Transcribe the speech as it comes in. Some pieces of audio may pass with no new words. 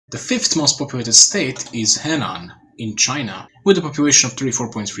The fifth most populated state is Henan in China, with a population of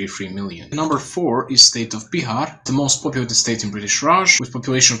 34.33 million. Number 4 is state of Bihar, the most populated state in British Raj, with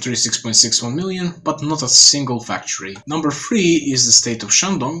population of 36.61 million, but not a single factory. Number 3 is the state of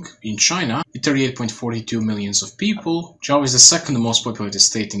Shandong in China, with 38.42 millions of people. Zhao is the second most populated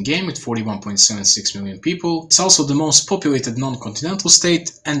state in game, with 41.76 million people. It's also the most populated non-continental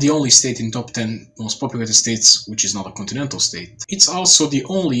state, and the only state in top 10 most populated states which is not a continental state. It's also the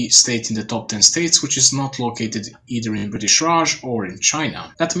only state in the top 10 states which is not located either in British Raj or in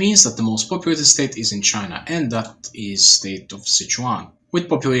China. That means that the most populated state is in China, and that is state of Sichuan. With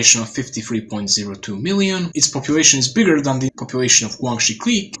population of 53.02 million, its population is bigger than the population of Guangxi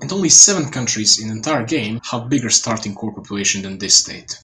Clique, and only 7 countries in the entire game have bigger starting core population than this state.